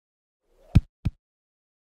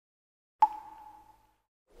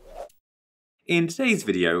In today's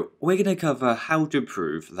video, we're going to cover how to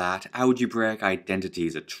prove that algebraic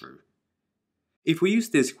identities are true. If we use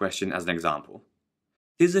this question as an example,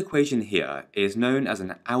 this equation here is known as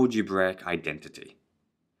an algebraic identity,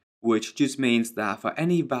 which just means that for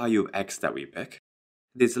any value of x that we pick,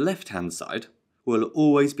 this left-hand side will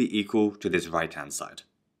always be equal to this right-hand side.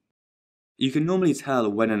 You can normally tell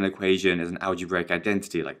when an equation is an algebraic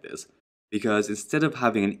identity like this, because instead of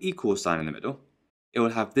having an equal sign in the middle, it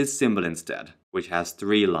will have this symbol instead, which has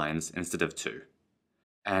 3 lines instead of 2.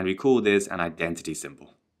 And we call this an identity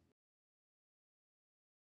symbol.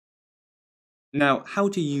 Now, how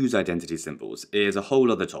to use identity symbols is a whole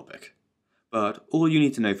other topic, but all you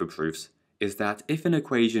need to know for proofs is that if an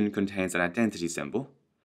equation contains an identity symbol,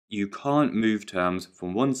 you can't move terms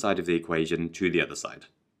from one side of the equation to the other side.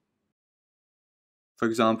 For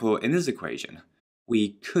example, in this equation,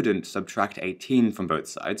 we couldn't subtract 18 from both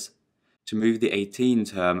sides to move the 18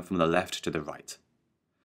 term from the left to the right.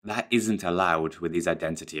 That isn't allowed with these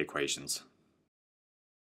identity equations.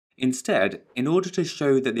 Instead, in order to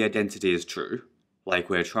show that the identity is true, like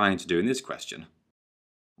we're trying to do in this question,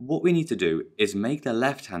 what we need to do is make the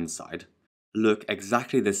left-hand side look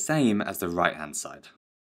exactly the same as the right-hand side.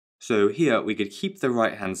 So here we could keep the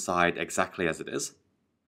right-hand side exactly as it is,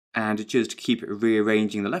 and just keep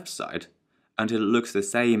rearranging the left side until it looks the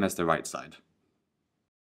same as the right side.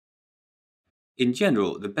 In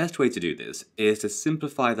general, the best way to do this is to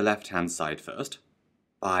simplify the left-hand side first,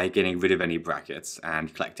 by getting rid of any brackets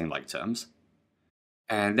and collecting like terms,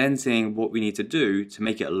 and then seeing what we need to do to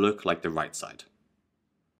make it look like the right side.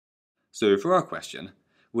 So for our question,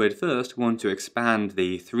 we'd first want to expand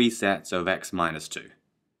the 3 sets of x minus 2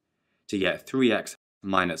 to get 3x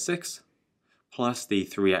minus 6 plus the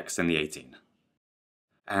 3x and the 18.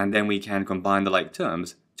 And then we can combine the like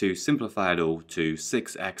terms to simplify it all to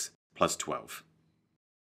 6x plus 12.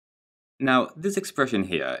 Now, this expression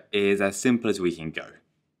here is as simple as we can go.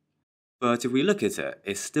 But if we look at it,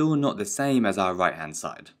 it's still not the same as our right-hand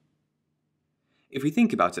side. If we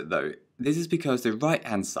think about it though, this is because the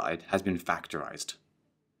right-hand side has been factorized.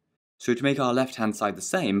 So to make our left-hand side the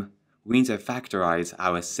same, we need to factorize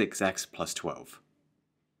our 6x plus 12.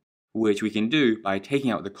 Which we can do by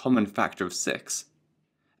taking out the common factor of 6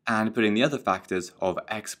 and putting the other factors of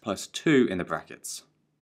x plus 2 in the brackets.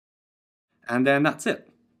 And then that's it.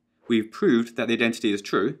 We've proved that the identity is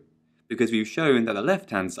true because we've shown that the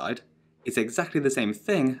left-hand side is exactly the same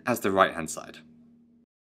thing as the right-hand side.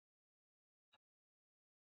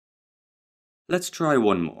 Let's try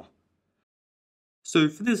one more. So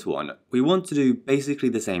for this one, we want to do basically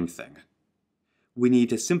the same thing. We need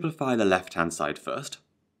to simplify the left-hand side first,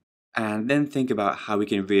 and then think about how we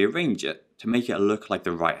can rearrange it to make it look like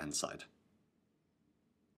the right-hand side.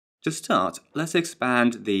 To start, let's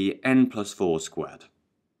expand the n plus 4 squared.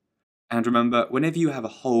 And remember, whenever you have a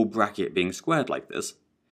whole bracket being squared like this,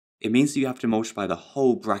 it means that you have to multiply the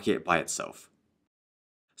whole bracket by itself.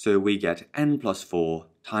 So we get n plus 4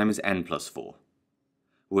 times n plus 4,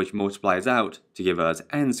 which multiplies out to give us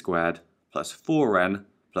n squared plus 4n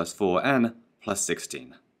plus 4n plus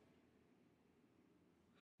 16.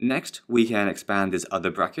 Next, we can expand this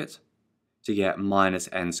other bracket to get minus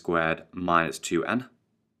n squared minus 2n.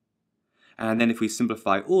 And then if we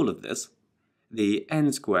simplify all of this, the n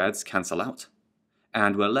squareds cancel out,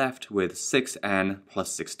 and we're left with 6n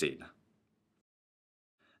plus 16.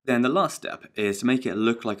 Then the last step is to make it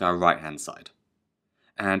look like our right-hand side.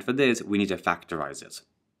 And for this, we need to factorize it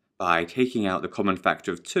by taking out the common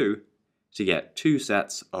factor of 2 to get 2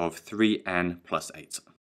 sets of 3n plus 8.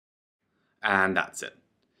 And that's it.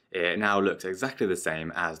 It now looks exactly the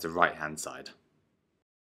same as the right-hand side.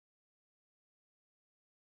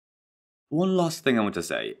 One last thing I want to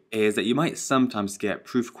say is that you might sometimes get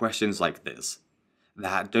proof questions like this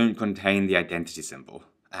that don't contain the identity symbol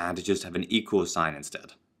and just have an equal sign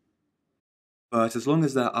instead. But as long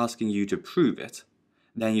as they're asking you to prove it,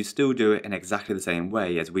 then you still do it in exactly the same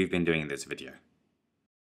way as we've been doing in this video.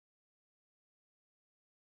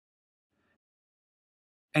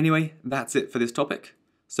 Anyway, that's it for this topic.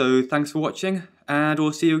 So thanks for watching, and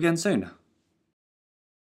we'll see you again soon.